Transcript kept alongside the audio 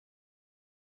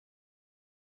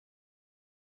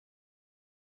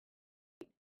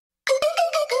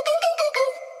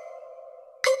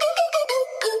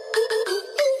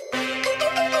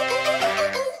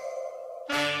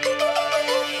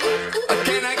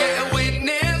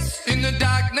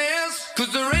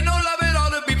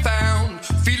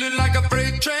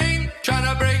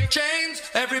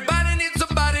Everybody needs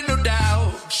somebody, no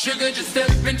doubt. Sugar, just step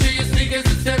into your sneakers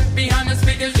and step behind the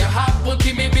speakers. Your heart will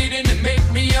keep me beating and make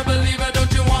me a believer.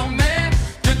 Don't you want me?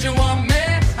 Don't you want me?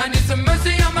 I need some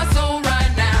mercy on my soul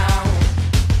right now.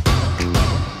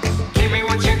 Give me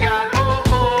what you got, oh,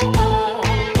 oh, oh.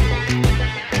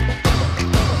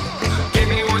 Give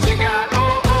me what you got,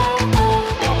 oh, oh,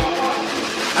 oh,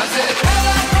 oh. I said, roll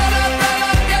up, roll up, roll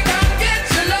up, yeah, come get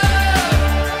your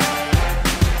love.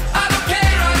 I don't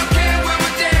care when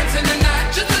we're dancing tonight,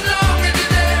 just as long as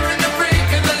you're there in the break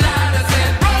of the light. I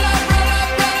said, roll up,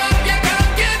 yeah, come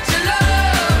get your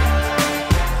love.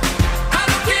 I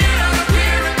don't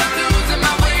care if I'm losing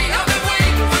my way. I've been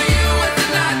waiting for you as the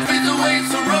night fades away.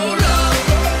 So roll up,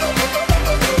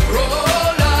 roll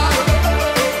up,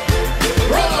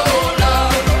 roll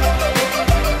up,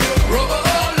 roll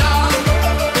up.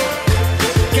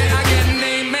 Can I get an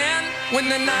amen when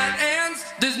the night ends?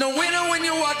 There's no winner when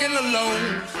you're walking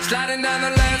alone. Sliding down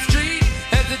the last street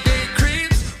as the day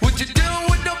creeps. What you doing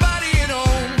with nobody at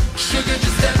home? Sugar,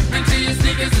 just step into your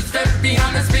sneakers and step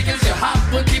behind the speakers.